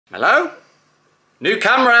Hello? New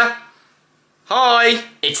camera. Hi.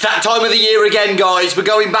 It's that time of the year again, guys. We're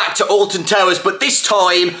going back to Alton Towers, but this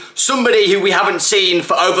time, somebody who we haven't seen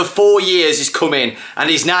for over 4 years is coming, and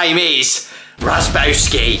his name is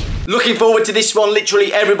Razzbowski. Looking forward to this one.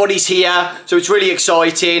 Literally everybody's here, so it's really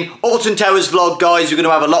exciting. Alton Towers vlog, guys. We're going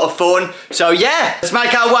to have a lot of fun. So yeah, let's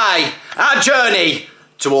make our way, our journey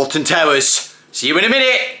to Alton Towers. See you in a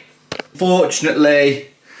minute. Fortunately,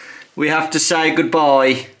 we have to say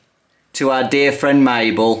goodbye to our dear friend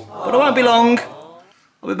Mabel, but it won't be long.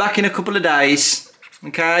 I'll be back in a couple of days,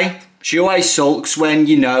 okay? She always sulks when,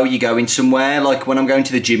 you know, you're going somewhere, like when I'm going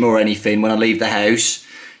to the gym or anything, when I leave the house.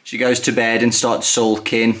 She goes to bed and starts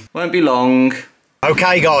sulking. Won't be long.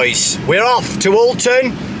 Okay guys, we're off to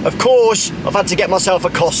Alton. Of course, I've had to get myself a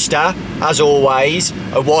Costa, as always,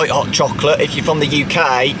 a white hot chocolate. If you're from the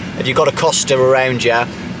UK, if you've got a Costa around you,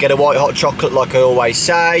 get a white hot chocolate like I always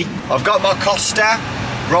say. I've got my Costa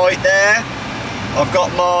right there. I've got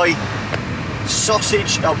my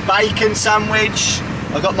sausage or bacon sandwich.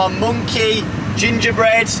 I've got my monkey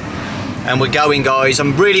gingerbread. And we're going, guys.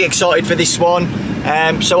 I'm really excited for this one.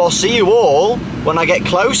 So I'll see you all when I get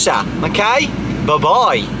closer, okay?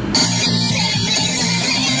 Bye-bye.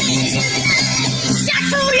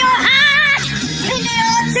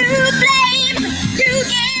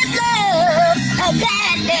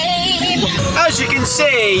 As you can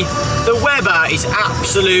see, the weather is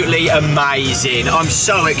absolutely amazing. I'm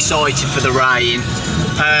so excited for the rain.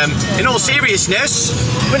 In all seriousness,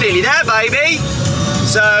 we're nearly there, baby.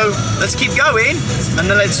 So let's keep going, and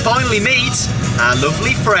then let's finally meet our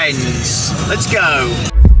lovely friends. Let's go.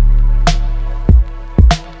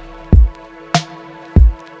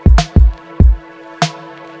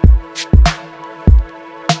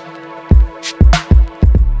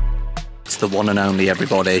 It's the one and only,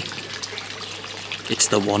 everybody. It's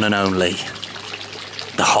the one and only,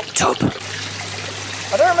 the hot tub.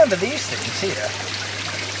 I don't remember these things here.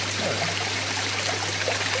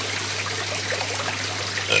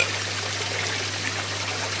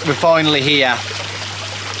 We're finally here.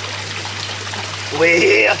 We're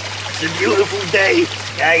here. It's a beautiful day.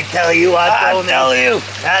 I tell you what, I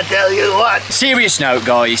tell you what. Serious note,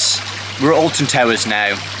 guys. We're at Alton Towers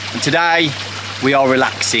now, and today we are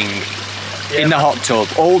relaxing in the hot tub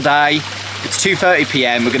all day. It's 2:30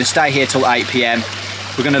 p.m. We're going to stay here till 8 p.m.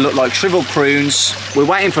 We're going to look like shriveled prunes. We're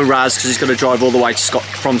waiting for Raz because he's going to drive all the way to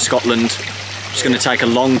from Scotland. It's going to take a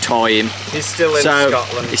long time. He's still in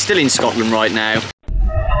Scotland. He's still in Scotland right now.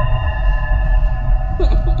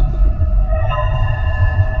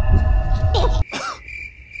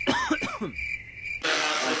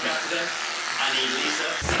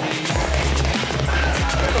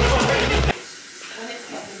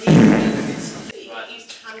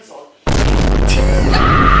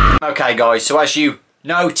 Okay guys, so as you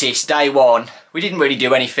noticed, day one, we didn't really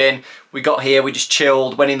do anything. We got here, we just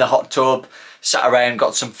chilled, went in the hot tub, sat around,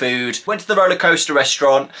 got some food, went to the roller coaster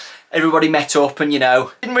restaurant, everybody met up, and you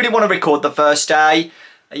know, didn't really want to record the first day.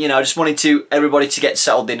 You know, just wanted everybody to get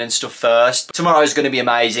settled in and stuff first. Tomorrow's going to be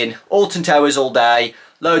amazing. Alton Towers all day,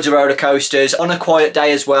 loads of roller coasters, on a quiet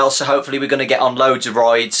day as well, so hopefully we're going to get on loads of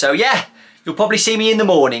rides. So yeah, you'll probably see me in the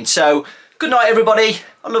morning. So good night everybody,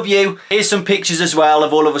 I love you. Here's some pictures as well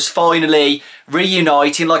of all of us finally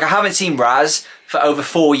reuniting. Like, I haven't seen Raz for over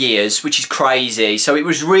 4 years, which is crazy. So it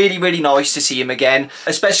was really, really nice to see him again,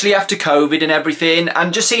 especially after COVID and everything,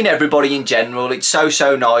 and just seeing everybody in general. It's so,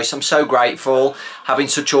 so nice. I'm so grateful having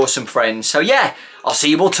such awesome friends. So yeah, I'll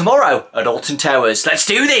see you all tomorrow at Alton Towers. Let's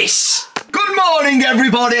do this. Good morning,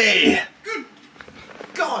 everybody. Good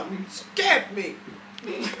God, you scared me.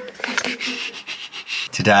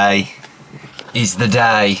 Today is the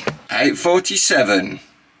day. 8:47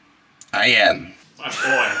 a.m. My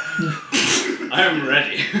boy, I am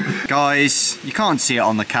ready. Guys, you can't see it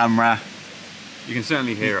on the camera. You can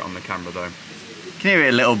certainly hear it on the camera though. You can hear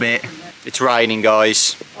it a little bit. It's raining,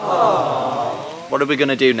 guys. Aww. What are we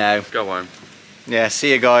gonna do now? Go home. Yeah,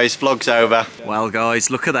 see you guys, vlog's over. Well guys,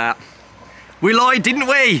 look at that. We lied, didn't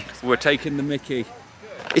we? We're taking the mickey.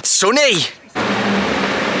 It's sunny.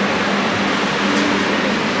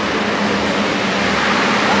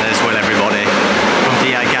 There's Will, everybody, from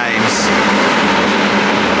DAGames.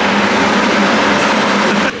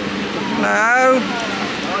 Hello.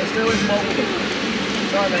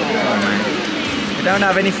 We don't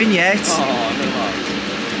have anything yet.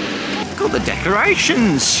 Look at the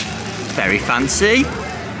decorations. Very fancy.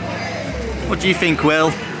 What do you think,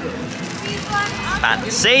 Will?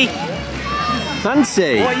 Fancy?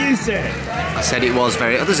 Fancy? What you said? I said it was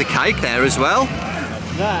very... Oh, there's a cake there as well.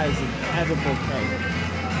 That is an edible cake.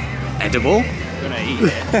 Edible? gonna eat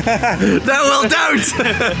it. No, well, don't!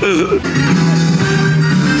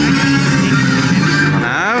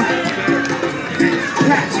 No.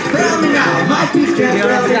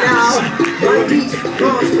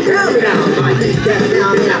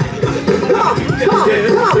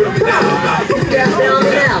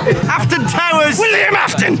 Afton Towers! William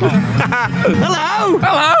Afton! Hello!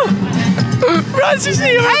 Hello! Raz is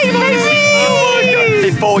here! Hey, baby! It's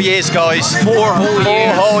been 4 years, guys. 4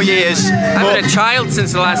 whole years. I've had a child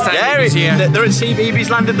since the last time he was here. They're at CBeebies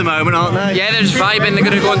Land at the moment, aren't they? Yeah, they're just vibing. They're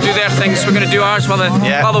going to go and do their things. We're going to do ours while the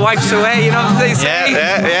wife's away, you know what they say?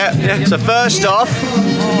 Yeah. So first off,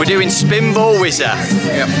 we're doing Spinball Whizzer.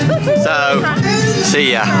 Yep. So,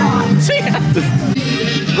 see ya. See ya.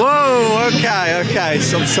 Whoa, okay,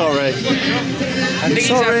 so I'm sorry. I think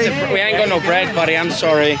we ain't got no bread, buddy, I'm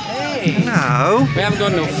sorry. No. We haven't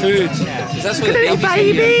got no food. That's what the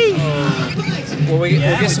baby. We'll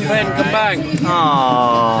get some bread and come back.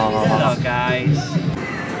 Aww. Hello, guys.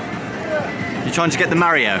 You trying to get the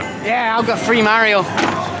Mario? Yeah, I've got free Mario.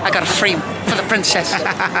 I got a free for the princess.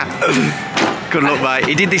 Good luck, mate.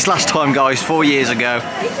 He did this last time, guys, 4 years ago.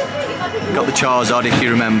 Got the Charizard, if you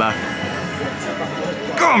remember.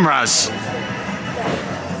 Go on, Raz.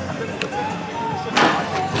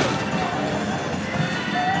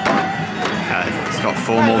 Okay, it's got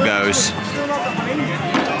 4 more goes.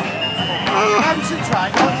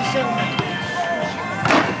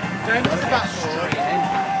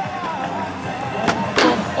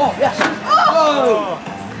 Oh, yes. Oh!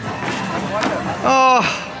 Oh!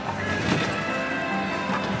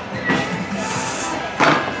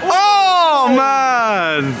 Oh,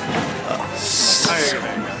 man!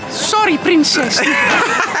 Sorry, princess.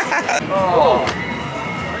 Oh.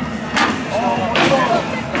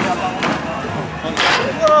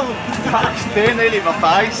 They're nearly in my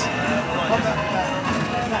face.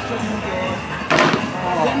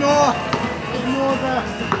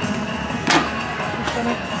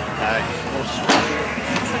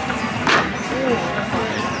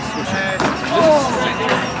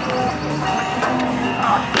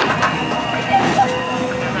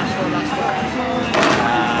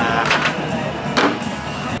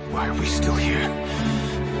 Why are we still here?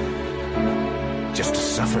 Just to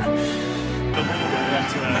suffer?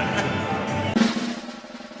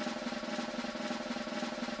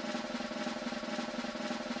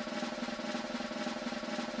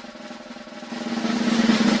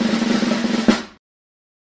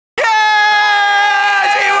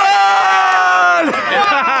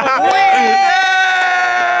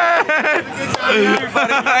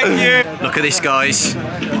 Look at this, guys.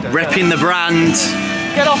 Repping the brand.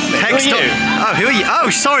 Get off me. Who are you? Oh, who are you? Oh,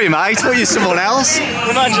 sorry, mate. I thought you were someone else.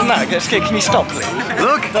 Imagine that. Can you stop, please?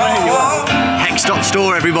 Look. Hextop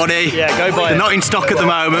store, everybody. Yeah, go buy it. They're not in stock at the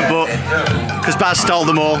moment, but because Baz stole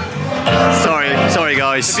them all. Sorry,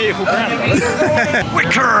 guys. It's a beautiful brand.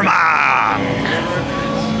 Wickerman.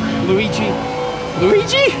 Luigi.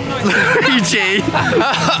 Luigi.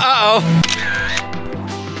 Uh-oh.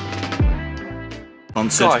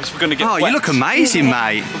 Guys, we're gonna get Oh, wet. you look amazing,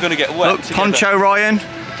 mate. We're gonna get wet. Look, together. Poncho Ryan,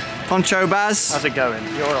 Poncho Baz. How's it going?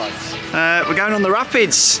 You alright? We're going on the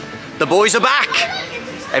rapids. The boys are back.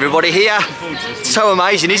 Everybody here. So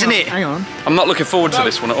amazing, isn't it? Hang on. I'm not looking forward to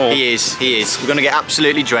this one at all. He is. We're going to get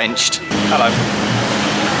absolutely drenched. Hello.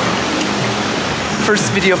 First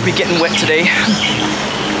video of me getting wet today.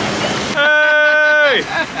 Hey!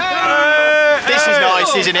 This is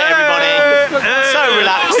nice, isn't it, everybody? So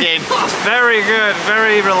relaxing. Very good,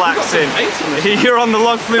 very relaxing. You're on the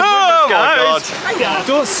log flume with Oh us, guys. my God.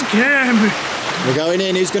 Don't scare me. We're going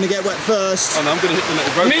in. Who's going to get wet first? Oh, no, I'm going to hit the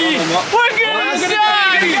little rope. Me! We're gonna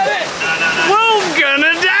die! We're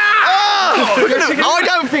gonna die! I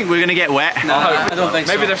don't think we're going to get wet. No, I don't think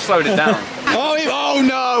Maybe so. they've slowed it down. Oh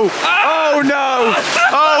no! Oh no!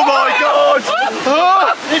 Oh my God!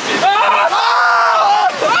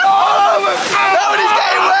 Nobody's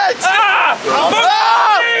getting wet!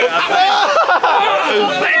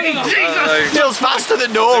 Feels faster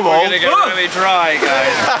than normal. We're gonna get really dry,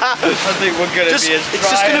 guys. I think we're gonna be as dry. It's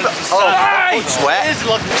just gonna be. Oh, it's wet. It's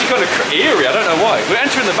kind of eerie. I don't know why. We're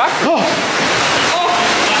entering the back room.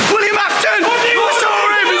 William Afton! I saw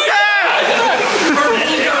him! He's there!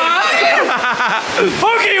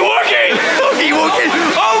 Huggy Wuggy! Huggy Wuggy!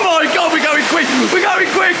 Oh my God, we're going quick! We're going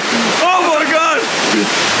quick! Oh my God!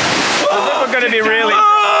 We're gonna be really.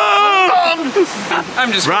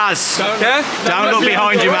 I'm just... Raz, Yeah? don't look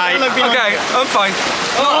behind you, mate. Okay, I'm fine.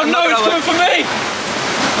 Oh no, it's coming for me!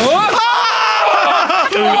 What?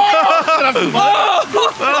 Oh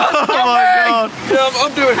my God! Yeah,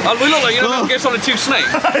 I'm doing We look like, you know, gets on a two snake.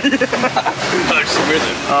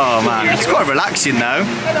 Oh man, it's quite relaxing though.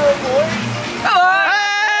 Hello, boys.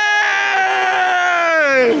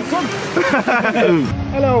 Hello!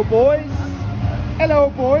 Hello, boys. Hello,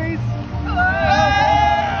 boys.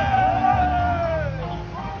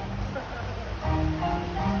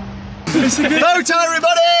 Photo,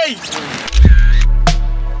 everybody!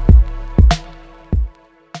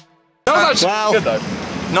 Well, good though.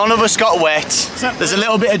 none of us got wet. There's a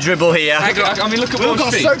little bit of dribble here. I mean, look at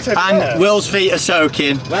Will's feet. And Will's feet are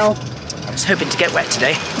soaking. Well, I was hoping to get wet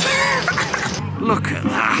today. Look at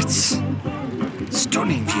that.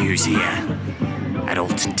 Stunning views here at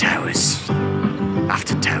Alton Towers.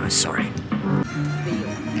 Afton Towers, sorry.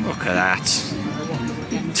 Look at that.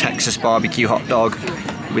 Texas barbecue hot dog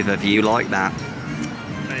with a view like that.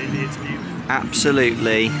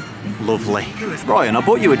 Absolutely lovely. Ryan, I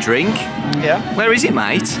bought you a drink. Yeah. Where is it,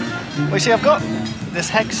 mate? Well, you see, I've got this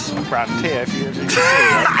Hex brand here, if you can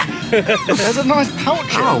see. There's a nice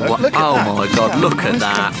pouch here. Oh, Look at that. my God, look at Nice,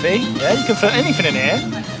 that. comfy. Yeah, you can fit anything in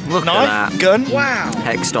here. Look Knife, at that. gun. Wow.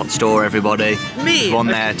 Hex.store, everybody. Me. One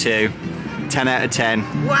there too. 10 out of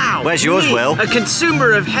 10. Wow. Where's yours, Me, Will? A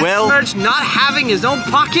consumer of Hex Will? merch not having his own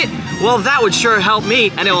pocket? Well, that would sure help me,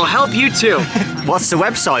 and it will help you too. What's the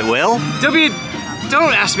website, Will?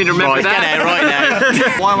 Don't ask me to remember Right, that. get out right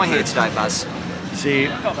now. Why am I here today, Baz? See,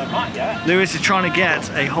 Lewis is trying to get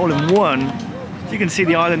a hole-in-one. You can see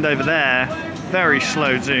the island over there. Very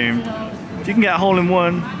slow zoom. If you can get a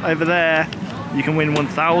hole-in-one over there, you can win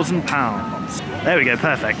 £1,000. There we go,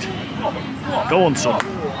 perfect. Go on, son.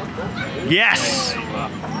 Yes!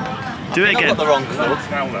 Do it again. the wrong club.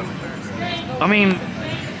 I mean,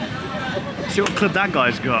 see what club that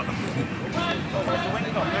guy's got.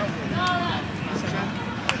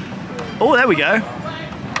 Oh, there we go.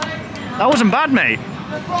 That wasn't bad, mate.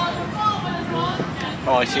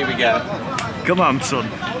 Right, here we go. Come on, son.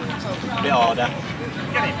 A bit harder.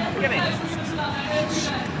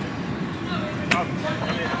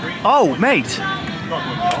 Oh, mate.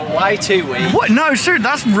 Way too weak. What? No, sir,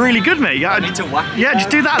 that's really good, mate. Yeah, need to whack it yeah, just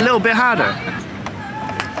do that a little bit harder.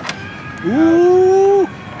 Ooh!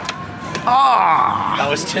 Ah! That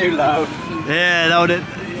was too low. Yeah, that would.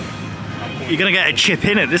 You're gonna get a chip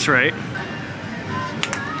in at this rate.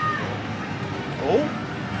 Oh!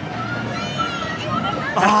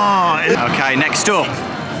 Okay, next up.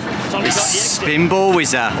 It's Spinball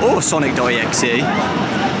Wizard. Oh, Sonic.exe.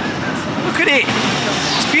 Look at it.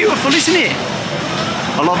 It's beautiful, isn't it?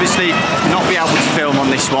 I'll obviously not be able to film on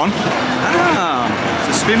this one. Ah,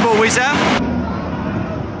 it's a Spinball Wizard.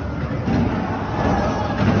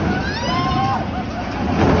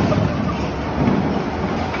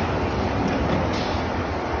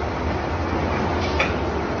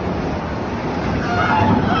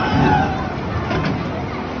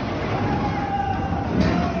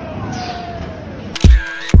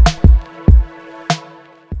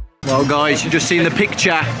 Well guys, you've just seen the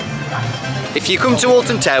picture. If you come to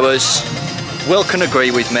Alton Towers, Will can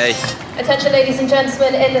agree with me. Attention ladies and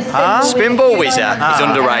gentlemen, in the Spinball Wizard is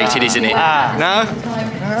underrated, isn't it? No?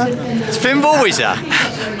 Spinball Wizard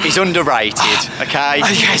is underrated, okay?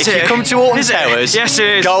 Yes, if you come to Alton Towers, yes,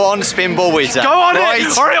 it is. go on Spinball Wizard. Go on right?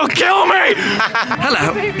 it, or he'll kill me!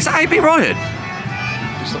 Hello, is that AB Ryan?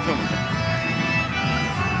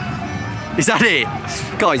 Is that it?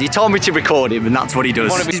 Guys, he told me to record him and that's what he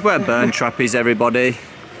does. This is where Burn Trap is, everybody.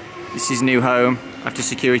 This is new home after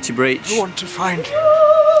security breach. I want to find.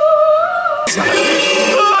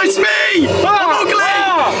 Oh, it's me! I'm ugly!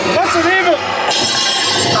 That's an evil.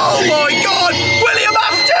 Oh my God! William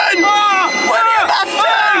Afton! William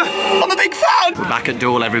Afton! I'm a big fan! We're back at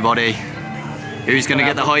duel, everybody. Who's going to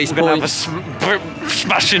get the highest We're gonna points? have a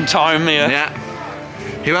smashing time here. Yeah.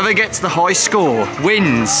 Whoever gets the high score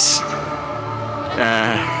wins.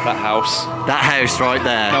 That house. That house right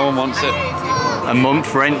there. No one wants it. A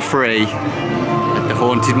month rent free at the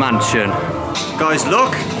Haunted Mansion. Guys,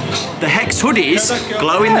 look. The Hex hoodies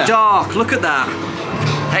glow in the dark. Look at that.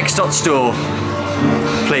 Hex.store.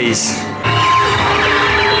 Please.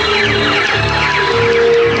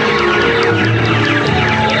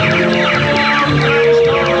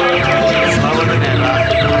 Slower than ever.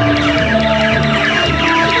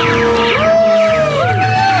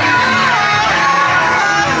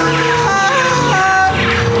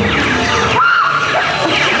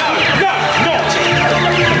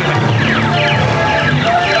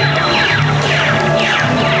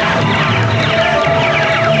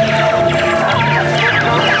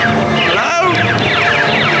 Hello?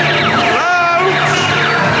 Hello?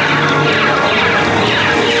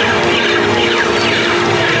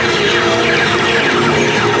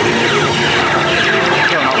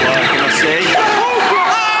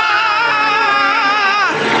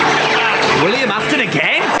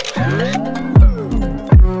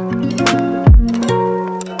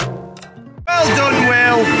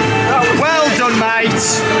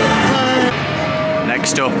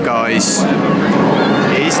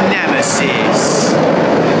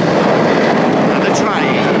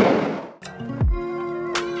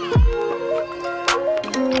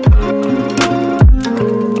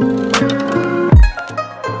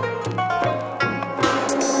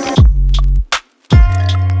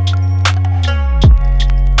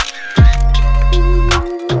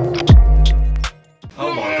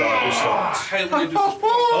 what the?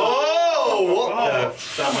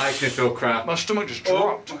 That makes me feel crap. My stomach just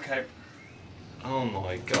dropped. Okay. Oh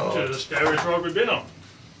my This god. is the scariest ride we've been on.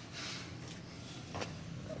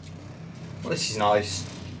 Well, this is nice.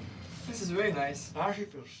 This is really nice. I actually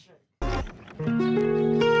feel sick.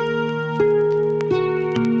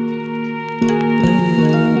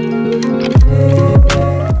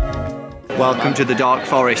 Welcome to the Dark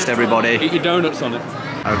Forest, everybody. Eat your donuts on it.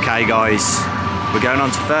 Okay, guys, we're going on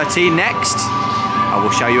to 13 next. I will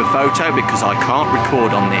show you a photo because I can't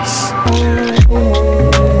record on this.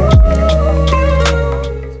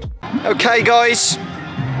 Okay, guys.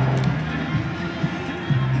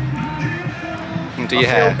 Do your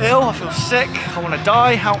hair. I feel ill, I feel sick, I want to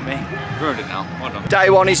die, help me. You ruined it now. Well done. Day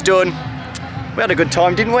one is done. We had a good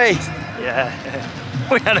time, didn't we? Yeah,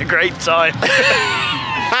 we had a great time.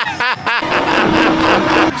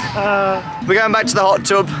 We're going back to the hot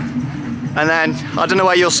tub, and then I don't know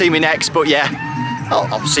where you'll see me next, but yeah,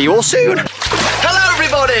 I'll see you all soon. Hello,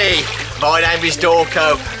 everybody. My name is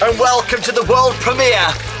Dawko, and welcome to the world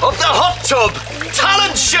premiere of the Hot Tub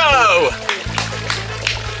Talent Show.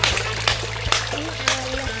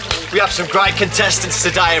 We have some great contestants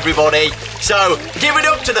today, everybody. So give it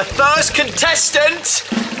up to the first contestant,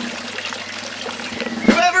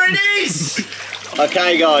 whoever it is.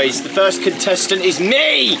 Okay, guys, the first contestant is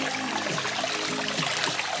me.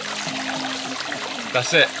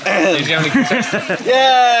 That's it. He's the only contestant.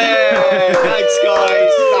 Yay! Thanks, guys.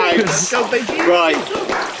 Thanks. Right.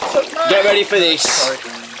 Get ready for this.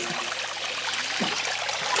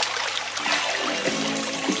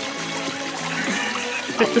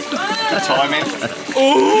 Timing.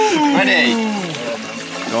 Ooh. Ready?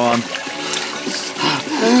 Go on.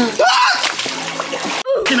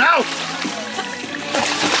 Get out!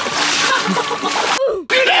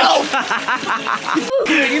 Get out! Look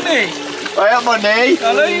at me. I have my knee. I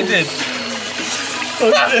know you did.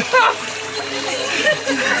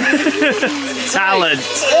 Talent.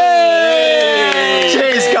 Hey.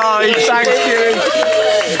 Cheers, guys. Thank you.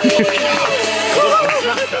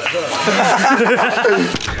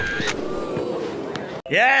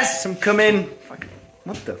 Yes, I'm coming.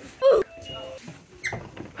 What the f?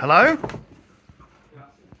 Hello?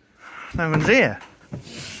 No one's here.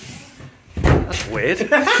 That's weird.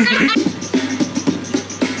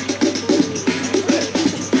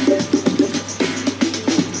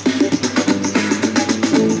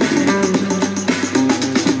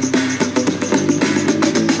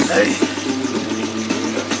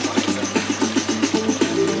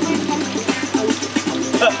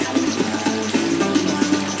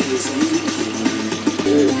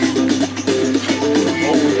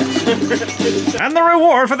 And the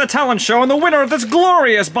reward for the talent show and the winner of this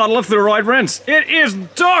glorious bottle of fluoride rinse, it is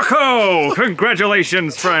Dawko!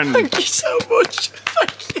 Congratulations, friend. Thank you so much.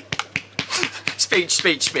 Thank you.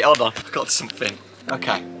 Speech. Hold on, I've got something.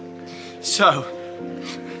 Okay. So,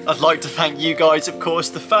 I'd like to thank you guys, of course,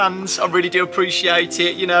 the fans. I really do appreciate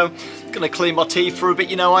it. You know, gonna clean my teeth for a bit.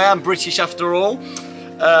 You know, I am British after all.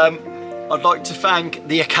 I'd like to thank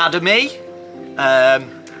the Academy,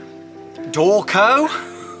 Dawko,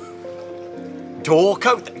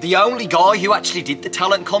 the only guy who actually did the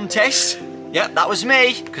talent contest. Yep, that was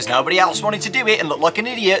me, because nobody else wanted to do it and looked like an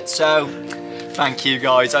idiot, so thank you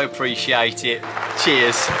guys, I appreciate it.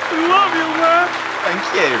 Cheers. Love you, man. Thank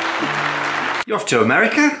you. You're off to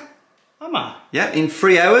America? Am I? Yeah, in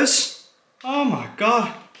 3 hours. Oh my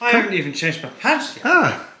god. I haven't even changed my pants yet.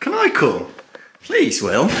 Ah, can I call? Please,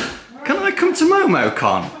 Will. Can I come to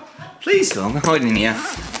MomoCon? Please, Will, I'm hiding here.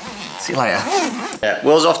 See you later. Yeah,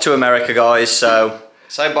 Will's off to America, guys, so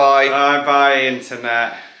say bye. Bye,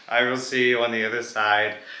 internet. I will see you on the other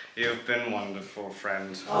side. You've been wonderful,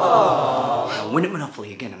 friend. I'll win at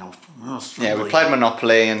Monopoly again and I'll yeah, we played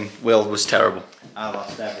Monopoly and Will was terrible. I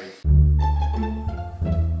lost everything.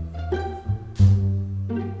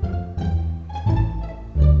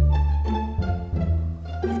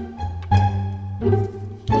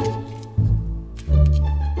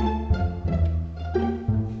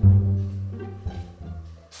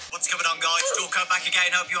 What's going on, guys? Dawko back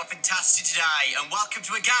again. Hope you are fantastic today, and welcome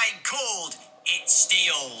to a game called It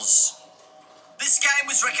Steals. This game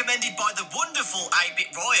was recommended by the wonderful 8-Bit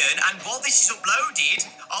Ryan, and while this is uploaded,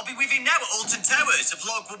 I'll be with him now at Alton Towers. A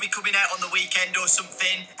vlog will be coming out on the weekend or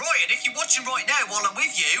something. Ryan, if you're watching right now while I'm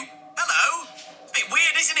with you, hello. It's a bit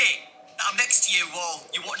weird, isn't it? That I'm next to you while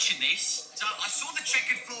you're watching this. So I saw the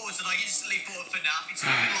checkered floors and I instantly thought of FNAF. It's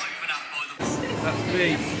nothing like FNAF, by the way. That's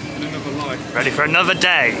me in another life. Ready for another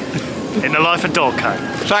day in the life of Dawko.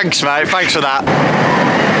 Thanks, mate. Thanks for that.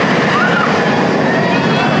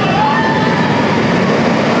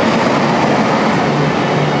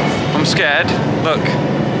 I'm scared. Look.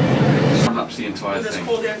 Perhaps the entire thing.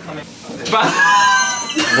 What?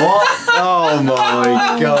 Oh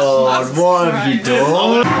my god, what have you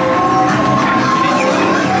done?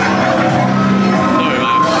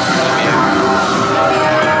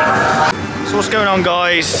 So what's going on,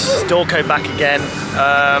 guys? Dawko back again.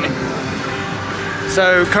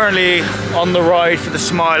 So currently on the ride for the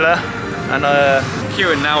Smiler, and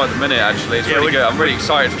queuing now at the minute actually, it's really good. I'm really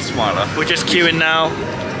excited for Smiler. We're just queuing now.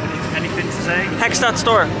 Anything to say?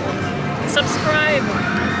 Hex.store. Subscribe.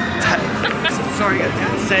 Sorry,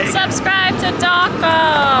 say it. Subscribe to Dawko.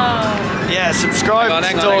 Yeah, subscribe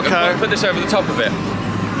to Dawko. Put this over the top of it.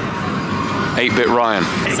 8-bit Ryan.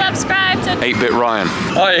 Subscribe to 8-bit Ryan.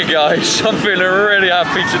 Hiya guys, I'm feeling really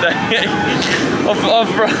happy today.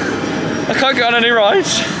 I can't get on any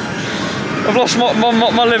rides. I've lost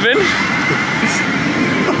my living.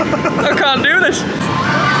 I can't do this.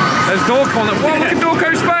 There's Dawko on it. Whoa, look at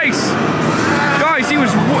Dawko's face. Guys, he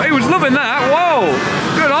was loving that. Whoa,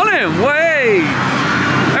 good on him. Way.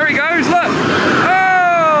 There he goes, look.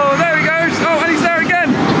 Oh, there he goes. Oh, and he's there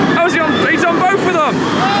again. Oh, he's on both of them.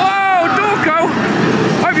 Whoa, Dawko.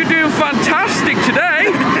 Hope you're doing fantastic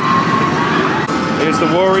today. Here's the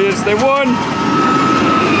Warriors, they won.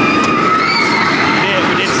 Yeah,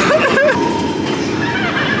 we did something.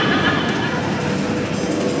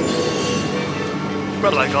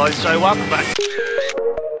 Right, guys, so welcome back.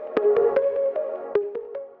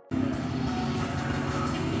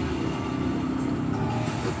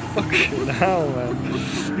 Fucking hell, man.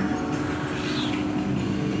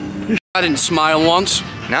 I didn't smile once.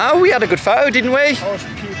 No, we had a good photo, didn't we?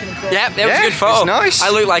 Yeah, it was a good photo. It's nice. I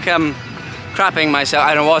look like I'm crapping myself.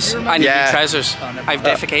 I need new trousers. I've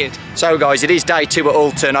defecated. So guys, it is day 2 at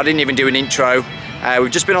Alton. I didn't even do an intro.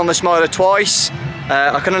 We've just been on the Smiler twice.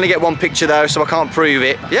 I can only get one picture though, so I can't prove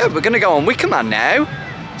it. Yeah, we're gonna go on Wickerman now.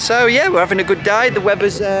 So yeah, we're having a good day. The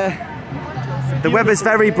weather's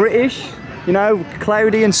very British. You know,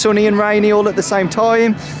 cloudy and sunny and rainy all at the same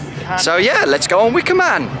time. So yeah, let's go on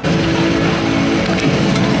Wickerman.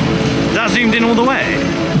 Is that zoomed in all the way?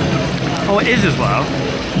 Oh, it is as well.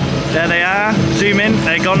 There they are. Zoom in.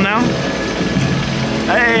 They're gone now.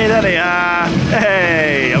 Hey, there they are.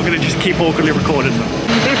 Hey, I'm gonna just keep awkwardly recording them.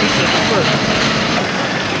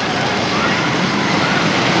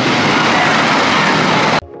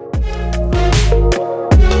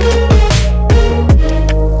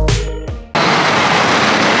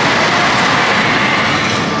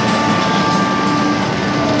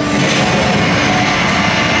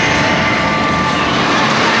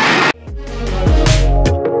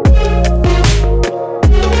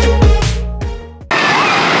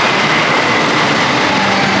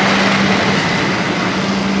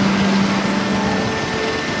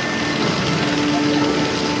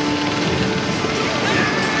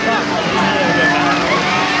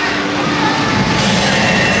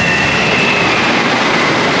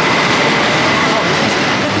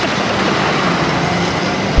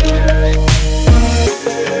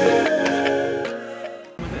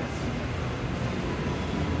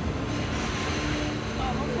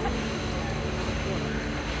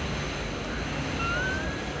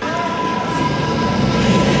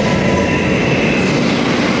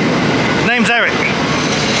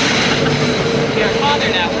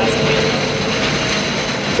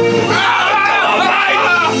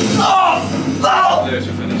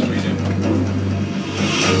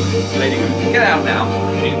 Lady, get out now.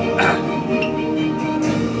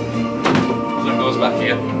 Some doors back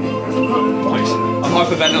here. Nice. I'm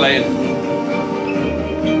hyperventilating.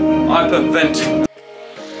 Hypervent.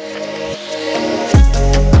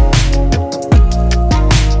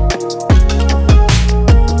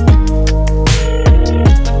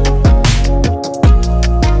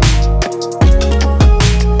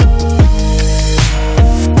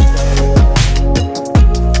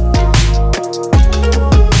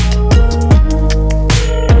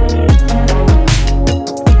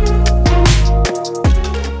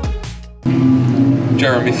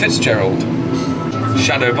 Jeremy Fitzgerald,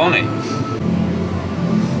 Shadow Bonnie,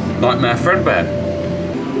 Nightmare Fredbear,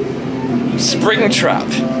 Springtrap.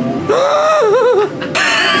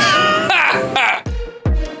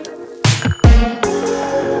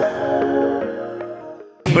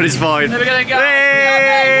 But it's fine. We're gonna go.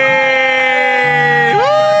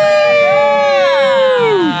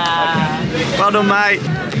 Well done, mate.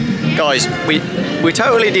 Guys, we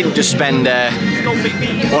totally didn't just spend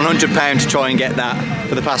 £100 to try and get that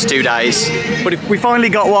for the past 2 days. But we finally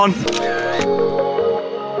got one.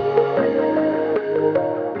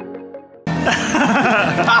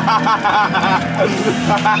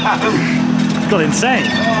 It's gone insane.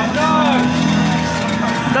 Oh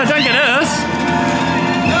no! No, don't get us.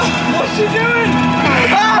 What's she doing?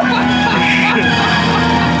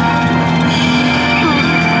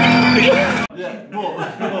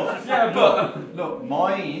 Look,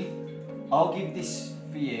 mine, I'll give this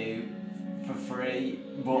for you for free,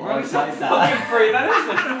 but I say that. Free, that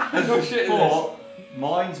isn't. There's no shit in this. But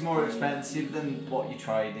mine's more expensive than what you're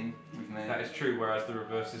trading with me. That is true, whereas the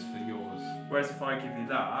reverse is for yours. Whereas if I give you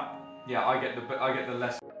that, Yeah, I get the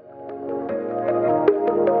less.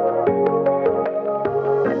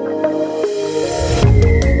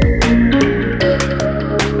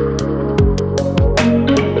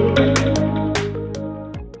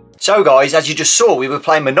 So guys, as you just saw, we were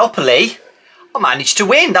playing Monopoly. I managed to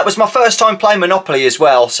win. That was my first time playing Monopoly as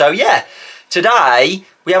well. So yeah, today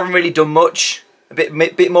we haven't really done much. A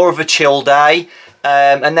bit more of a chill day.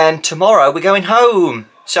 And then tomorrow we're going home.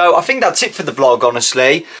 So I think that's it for the vlog,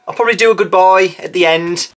 honestly. I'll probably do a goodbye at the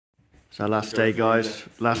end. So last day, guys.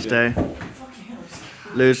 Last day.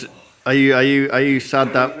 Lewis, are you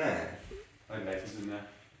sad that?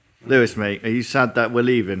 Lewis, mate, are you sad that we're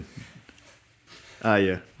leaving? Are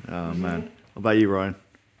you? Oh man. What about you, Ryan?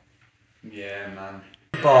 Yeah, man.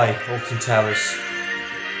 Bye, Alton Towers.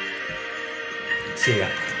 See ya.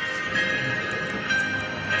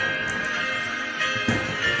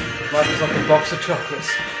 Life is like a box of chocolates.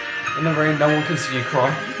 In the rain, no one can see you cry.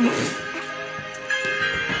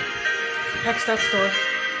 Hex that store.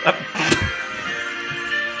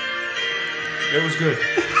 it was good.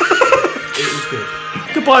 It was good.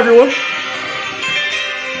 Goodbye, everyone.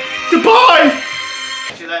 Goodbye.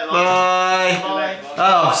 Bye. Bye.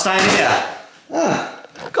 Oh, staying here. Oh,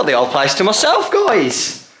 got the whole place to myself,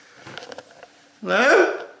 guys.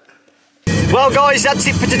 Hello? Well guys, that's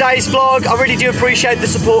it for today's vlog. I really do appreciate the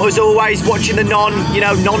support as always, watching the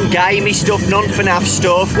non-gamey stuff, non-FNAF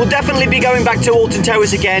stuff. We'll definitely be going back to Alton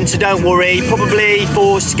Towers again, so don't worry. Probably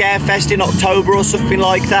for Scarefest in October or something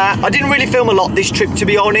like that. I didn't really film a lot this trip, to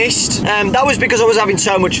be honest. That was because I was having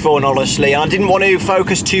so much fun, honestly, and I didn't want to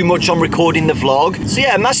focus too much on recording the vlog. So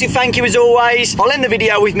yeah, massive thank you as always. I'll end the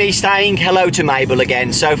video with me saying hello to Mabel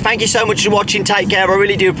again. So thank you so much for watching. Take care. I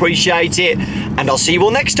really do appreciate it, and I'll see you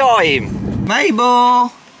all next time.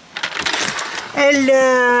 Mabel!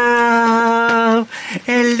 Hello!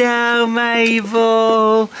 Hello,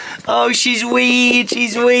 Mabel! Oh, she's weird,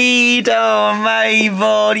 Oh,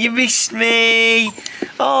 Mabel, you missed me!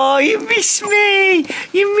 Oh, you missed me!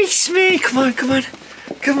 You missed me! Come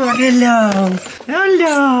on, hello!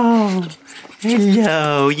 Hello!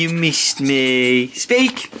 Hello, you missed me!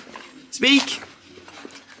 Speak! Speak!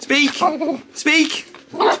 Speak! Speak!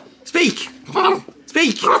 Speak!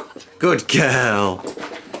 Speak! Good girl.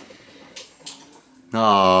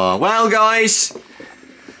 Oh, well guys,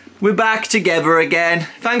 we're back together again.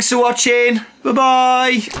 Thanks for watching.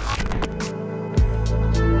 Bye-bye.